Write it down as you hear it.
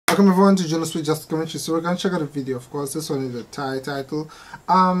Welcome everyone to Junosuede Just Commentary. So we're gonna check out a video. Of course, this one is the title.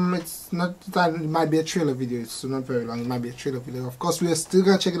 It's not that it might be a trailer video. It's not very long. It might be a trailer video. Of course, we are still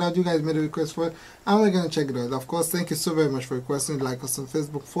gonna check it out. You guys made a request for it, and we're gonna check it out. Of course, thank you so very much for requesting. Like us on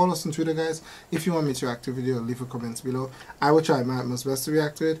Facebook, follow us on Twitter, guys. If you want me to react to a video, leave a comment below. I will try my utmost best to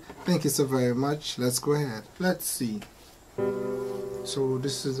react to it. Thank you so very much. Let's go ahead. Let's see. So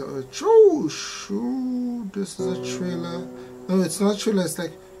this is a this is a trailer. No, it's not a trailer.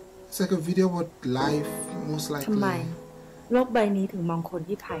 It's like a video about life, most likely. ทำไมโลกใบนี้ถึงมองคน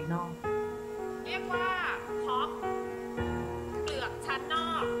ที่ภายนอก เรียกว่าท็อปเปลือกชั้นนอ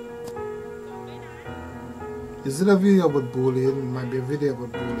กด้วยนะ Is it a video about bullying? It might be a video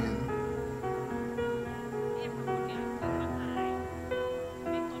about bullying.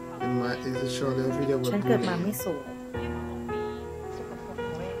 Is it surely a video about ฉัน bullying? เกิดมาไม่สวย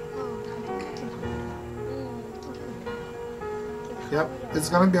Yep, it's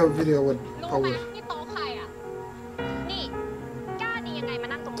gonna be a video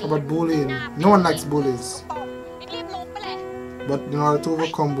about bullying. No one likes bullies. But in order to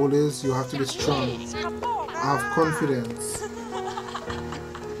overcome bullies, you have to be strong. Have confidence.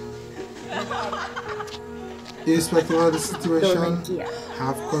 Irrespective of the situation,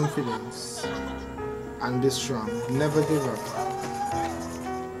 have confidence. And be strong. Never give up.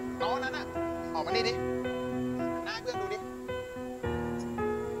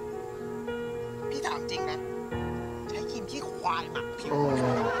 Oh,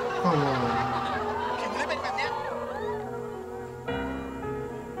 come on.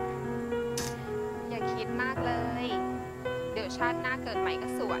 อย่าคิดมากเลย เดี๋ยวชาติหน้าเกิดใหม่ก็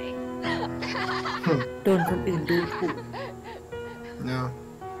สวย โดนคนอื่นดูถูก No.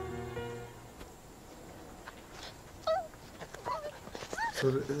 So,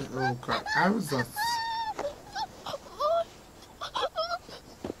 oh god, I was not.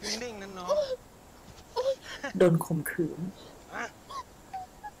 นิ่งๆนั่นเนาะ โดนข่มขืน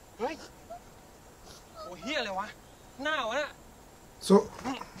เฮ้ยโอ้เหี้ยอะไรวะหน้าวะน่ะ So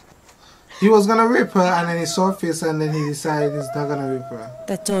he was gonna rape her and then he saw face and then he decided he's not gonna rape her. แ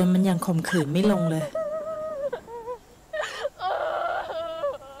ต่โจรมันยังข่มขืนไม่ลงเลย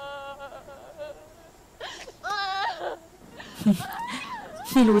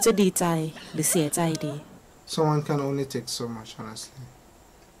ไม่รู้จะดีใจหรือเสียใจดี Someone can only take so much, honestly.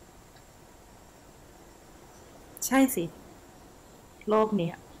 ใช่สิ โลกเนี้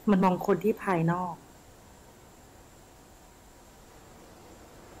ยมันมองคนที่ภายนอก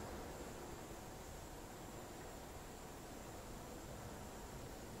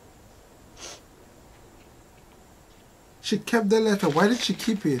She kept the letter. Why did she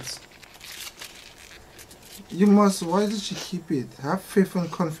keep it? You must. Why did she keep it? Have faith and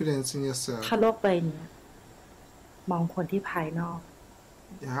confidence in yourself. ถ้าโลกใบนี้มองคนที่ภายนอก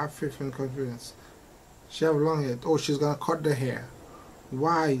You have faith and confidence. She have long hair. Oh, she's gonna cut the hair.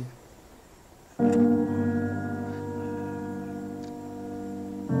 Why?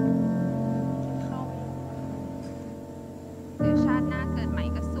 เดี๋ยวชาติหน้าเกิดใหม่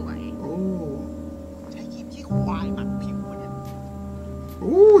ก็สวย Oh. ใช้ครีมที่ควายหมักผิวเนี่ย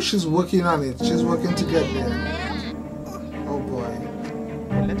Oh, she's working on it. She's working to get there. Oh boy.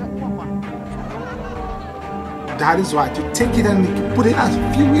 แล้วจะอ้วกว่ะ That is right. You take it and you put it as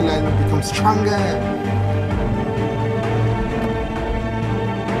fuel and it becomes stronger. Wow.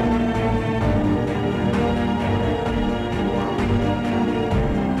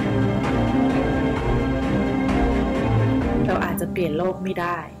 เราอาจจะเปลี่ยนโลกไม่ไ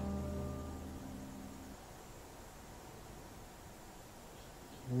ด้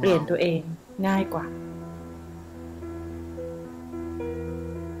เปลี่ยนตัวเองง่ายกว่า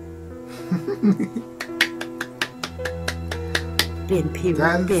เปลี่ยนผิว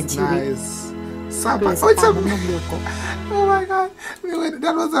เปลี่ยน That's ชีวิต nice. โดย Sapa. ส Oh, it's ปา a. น้ำนมเรียวกบ Oh my god.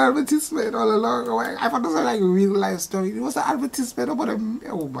 That was an advertisement all along. I thought it was like a real life story. It was an advertisement about a.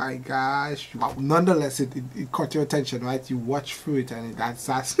 Oh my gosh. Wow. Nonetheless, it caught your attention, right? You watched through it and that's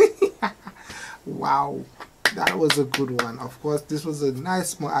wow. That was a good one. Of course, this was a nice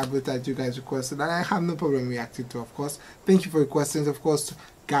small advert that you guys requested, and I have no problem reacting to. Of course, thank you for your questions. Of course,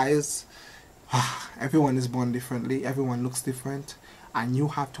 guys, everyone is born differently. Everyone looks different, and you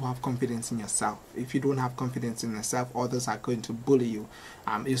have to have confidence in yourself. If you don't have confidence in yourself, others are going to bully you.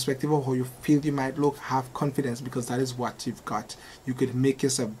 Irrespective of how you feel you might look, have confidence because that is what you've got. You could make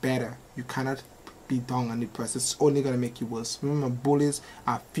yourself better. You cannot be down on the person. It's only going to make you worse. Remember, bullies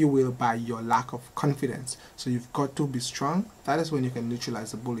are fueled by your lack of confidence. So you've got to be strong. That is when you can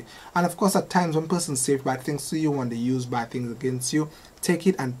neutralize a bully. And of course, at times, when person says bad things to you, when they use bad things against you, take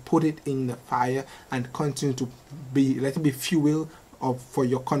it and put it in the fire and continue to be, let it be fuel or for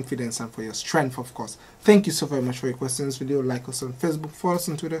your confidence and for your strength, of course. Thank you so very much for your questions. Video, like us on Facebook, follow us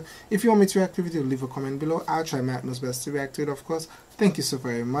on Twitter. If you want me to react to the video, leave a comment below. I'll try my utmost best to react to it, of course. Thank you so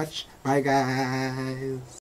very much. Bye, guys.